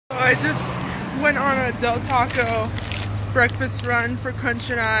I just went on a Del Taco breakfast run for Crunch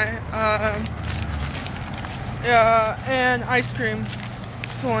and I. And ice cream.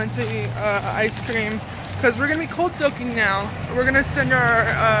 So I want to eat ice cream because we're gonna be cold soaking now. We're gonna send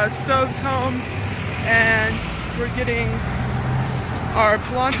our stoves home, and we're getting our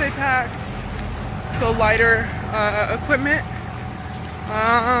Palante packs, so lighter equipment.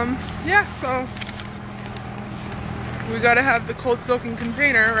 Yeah, so we gotta have the cold soaking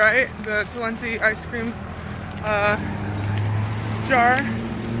container, right? The Talenti ice cream jar.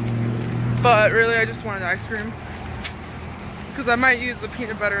 But really, I just wanted ice cream because I might use the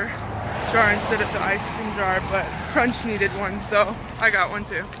peanut butter jar instead of the ice cream jar, but Crunch needed one, so I got one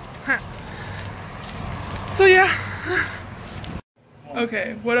too. So yeah.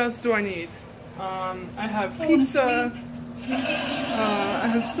 Okay, what else do I need? I have pizza, I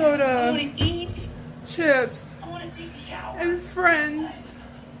have soda, I want to eat, chips, I want to take a shower, and friends.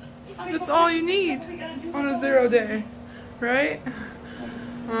 That's all you need on a 0 day, right?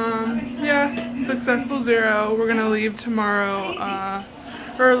 Yeah, successful 0. We're gonna leave tomorrow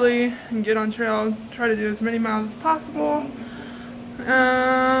early and get on trail, try to do as many miles as possible.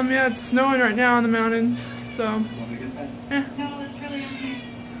 Yeah, it's snowing right now in the mountains, so yeah.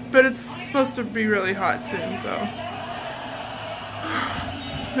 But it's supposed to be really hot soon, so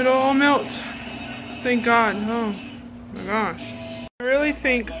it'll all melt. Thank God. Oh my gosh. I really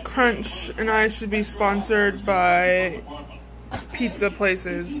think Crunch and I should be sponsored by pizza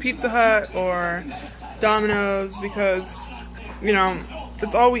places, Pizza Hut or Domino's, because, you know,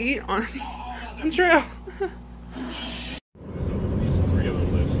 it's all we eat on trail. There's at least 3 other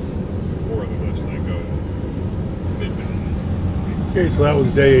lifts, 4 other lifts that go mid-mountain. Okay, so that was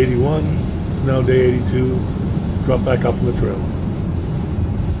day 81, now day 82, drop back up on the trail.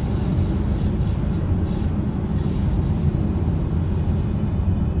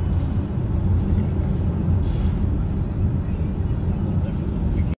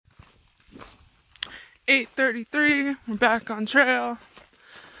 .33, we're back on trail.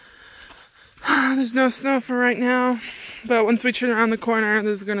 There's no snow for right now, but once we turn around the corner,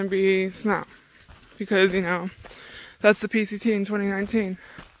 there's gonna be snow. Because, you know, that's the PCT in 2019.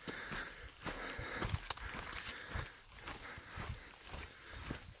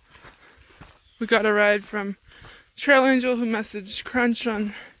 We got a ride from Trail Angel, who messaged Crunch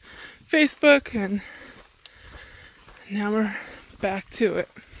on Facebook, and now we're back to it.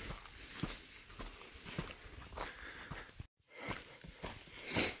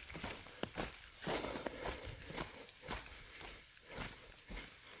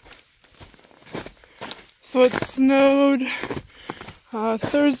 So it snowed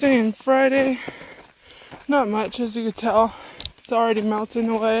Thursday and Friday. Not much, as you could tell. It's already melting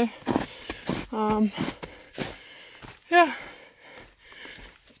away. Yeah,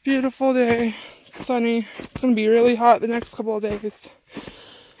 it's a beautiful day. It's sunny. It's gonna be really hot the next couple of days.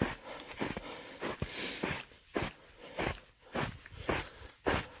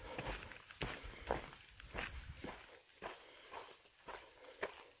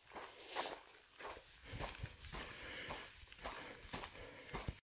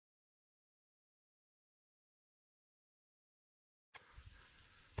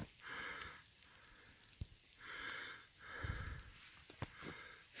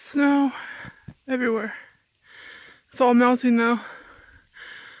 Snow everywhere. It's all melting though.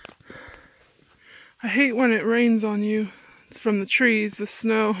 I hate when it rains on you. It's from the trees, the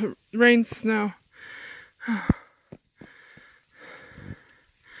snow, rain snow.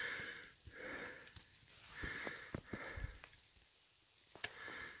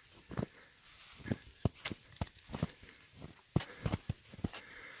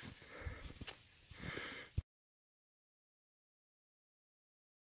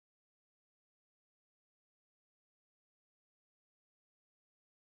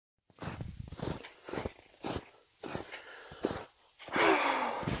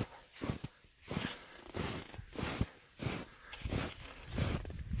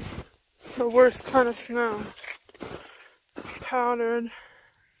 The worst kind of snow. Powdered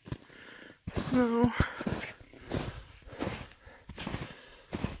snow.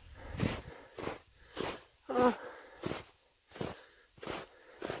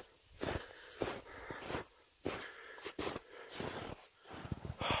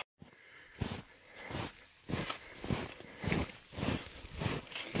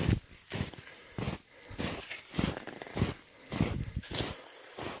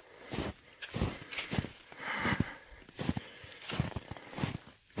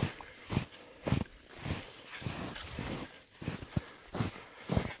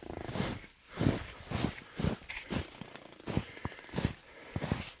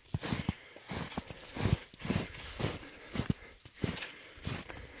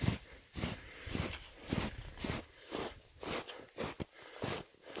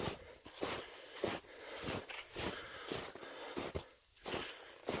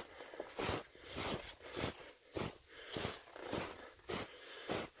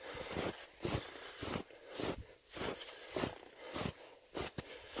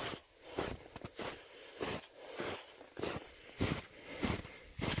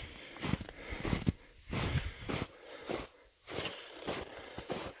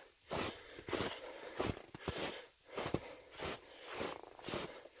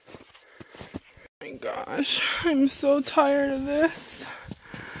 my gosh, I'm so tired of this.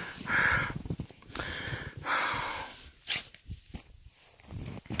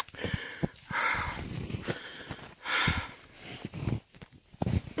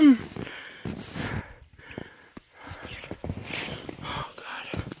 Oh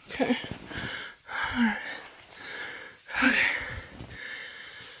God. Okay. Alright. Okay.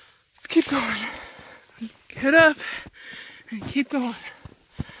 Let's keep going. Just get up and keep going.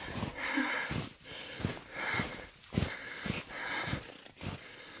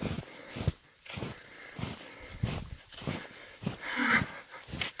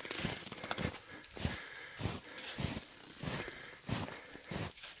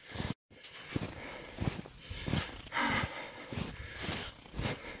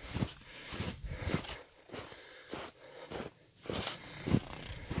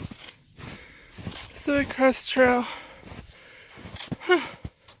 Pacific Crest Trail.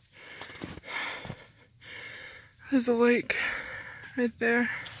 There's a lake right there.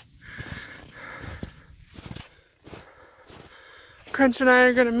 Crunch and I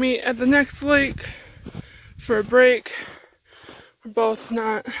are gonna meet at the next lake for a break. We're both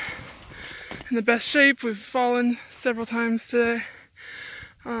not in the best shape. We've fallen several times today.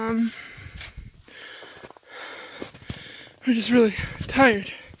 We're just really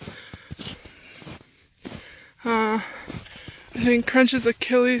tired. I think Crunch's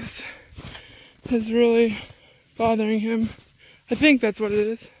Achilles is really bothering him. I think that's what it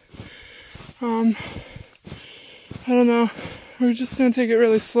is. I don't know. We're just gonna take it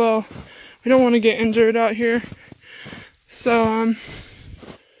really slow. We don't want to get injured out here. So,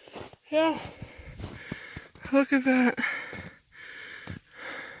 yeah. Look at that.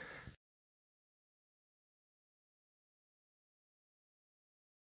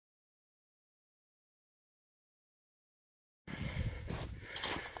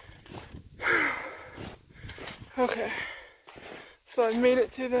 Okay, so I made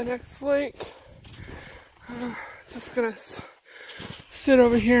it to the next lake. Just gonna sit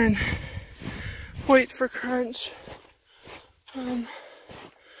over here and wait for Crunch.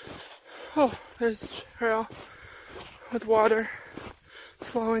 Oh, there's a trail with water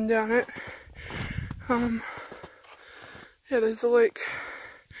flowing down it. Yeah, there's a lake.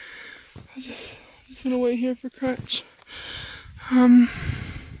 I'm just gonna wait here for Crunch.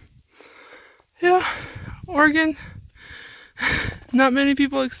 Yeah, Oregon. Not many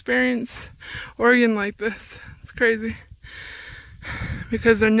people experience Oregon like this. It's crazy.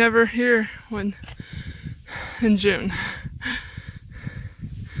 Because they're never here in June.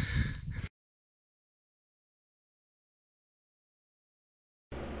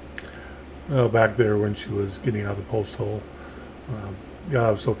 Back there when she was getting out of the post hole. God,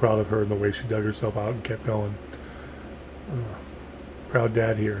 I was so proud of her and the way she dug herself out and kept going. Proud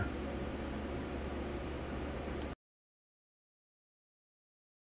dad here.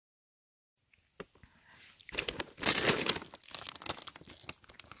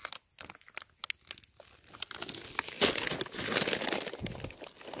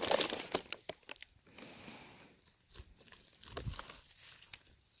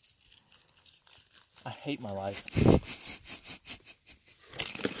 I hate my life.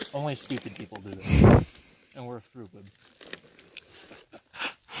 Only stupid people do this. And we're stupid.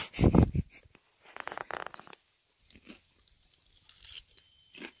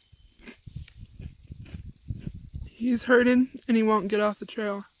 He's hurting and he won't get off the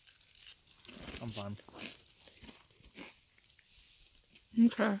trail. I'm fine.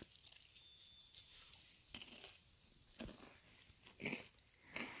 Okay.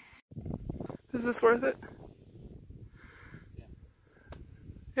 Is this worth it?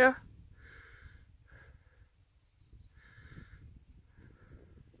 Yeah?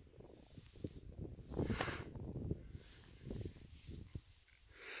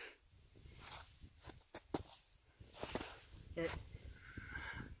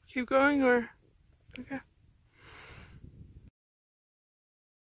 Keep going or? Okay.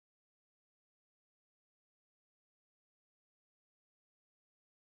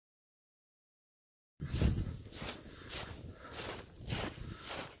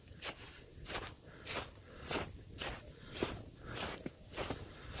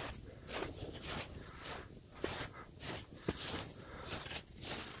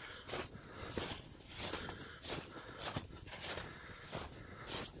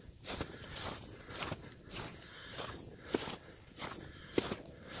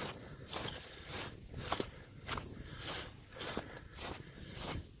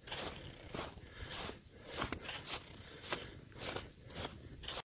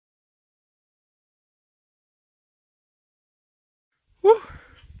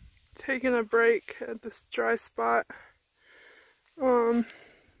 taking a break at this dry spot.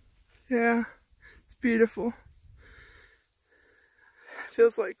 Yeah, it's beautiful.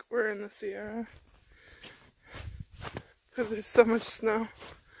 Feels like we're in the Sierra because there's so much snow.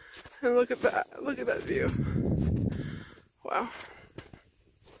 And look at that view. Wow.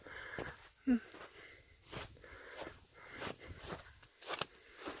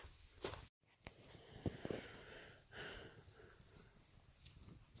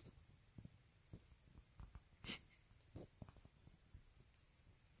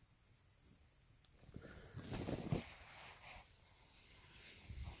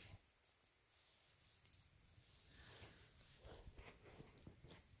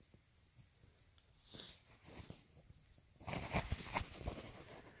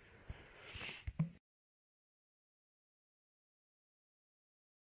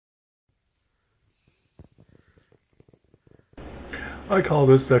 I call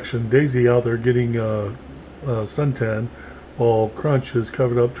this section Daisy out there getting suntan, while Crunch is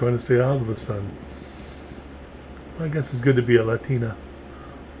covered up trying to stay out of the sun. I guess it's good to be a Latina.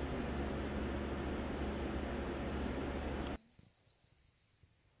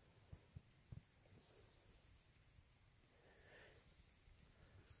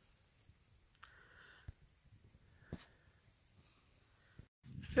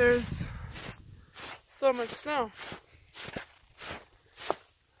 There's so much snow.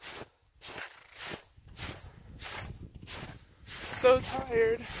 So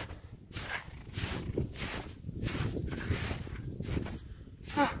tired.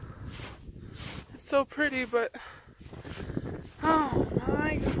 It's so pretty, but oh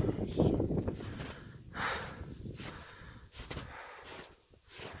my gosh.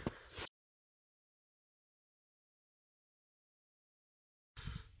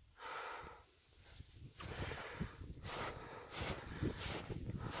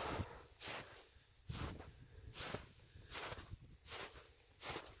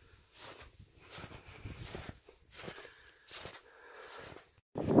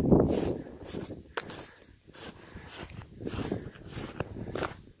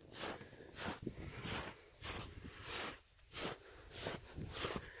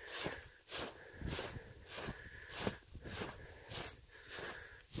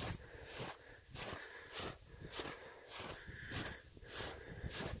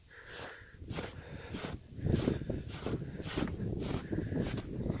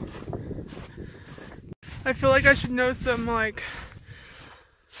 I feel like I should know some like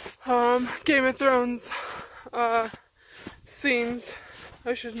Game of Thrones scenes.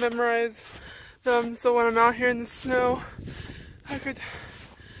 I should memorize them so when I'm out here in the snow I could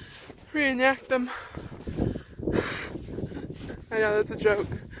reenact them. I know that's a joke.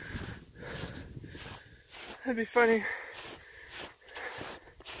 That'd be funny.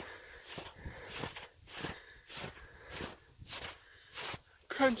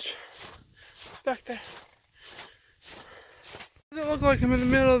 Crunch back there. Does it look like I'm in the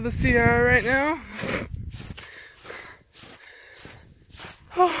middle of the Sierra right now?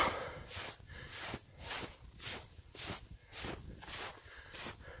 Oh.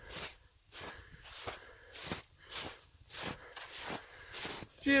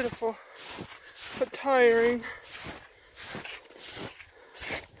 It's beautiful, but tiring.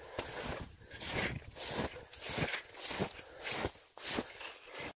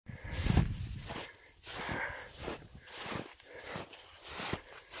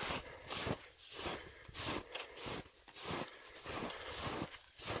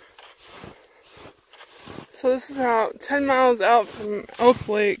 So this is about 10 miles out from Oak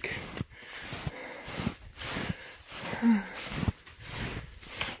Lake.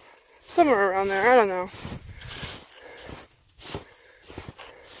 Somewhere around there, I don't know.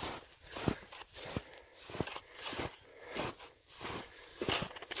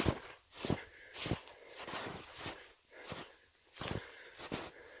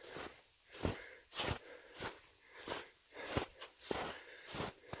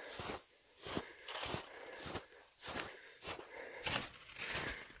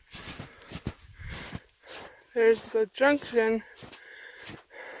 There's the junction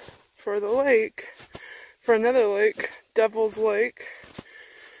for the lake, for another lake, Devil's Lake.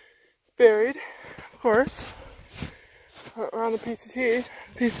 It's buried, of course, around the PCT.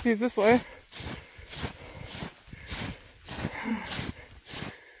 PCT's this way.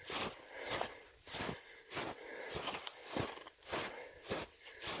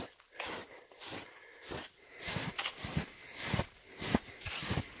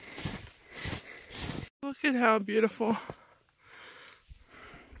 Look at how beautiful.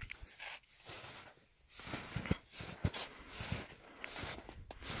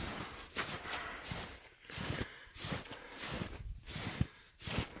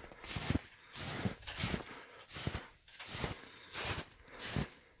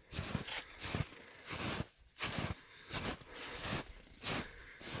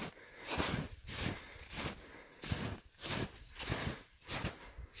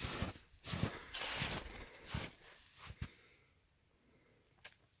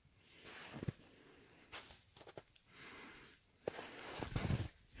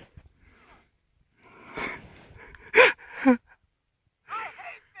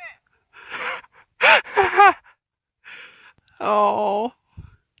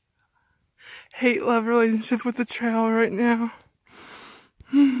 hate-love relationship with the trail right now.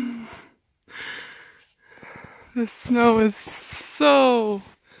 The snow is so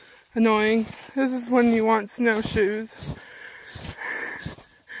annoying. This is when you want snowshoes.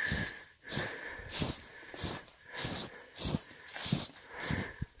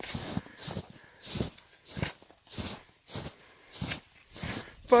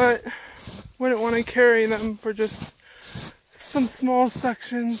 But wouldn't want to carry them for just some small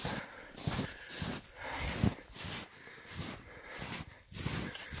sections.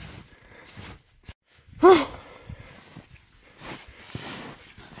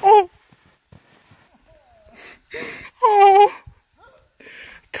 Oh,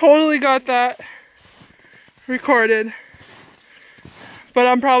 totally got that recorded. But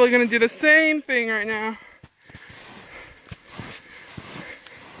I'm probably gonna do the same thing right now.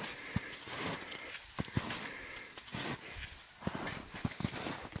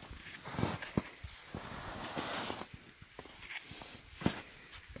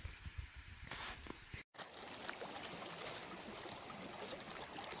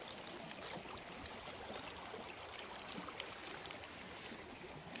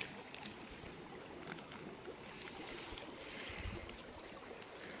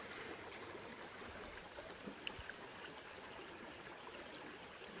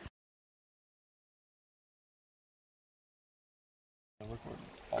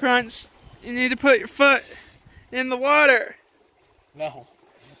 Crunch, you need to put your foot in the water. No,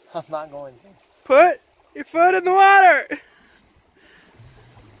 I'm not going to. Put your foot in the water.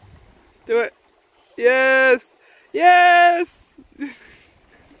 Do it. Yes. Yes.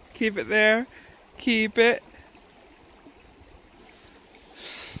 Keep it there. Keep it.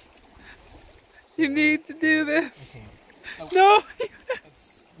 You need to do this. No.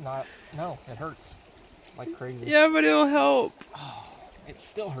 It's not. No, it hurts like crazy. Yeah, but it'll help. Oh, it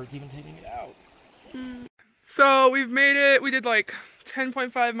still hurts even taking it out. So we've made it. We did like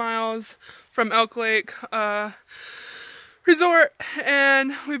 10.5 miles from Elk Lake Resort,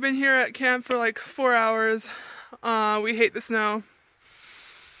 and we've been here at camp for like 4 hours. We hate the snow,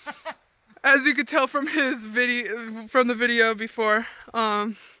 as you could tell from his video, from the video before.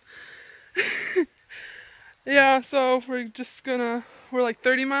 Yeah, so we're like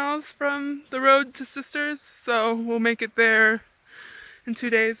 30 miles from the road to Sisters, so we'll make it there in 2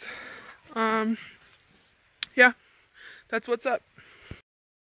 days. Yeah, that's what's up.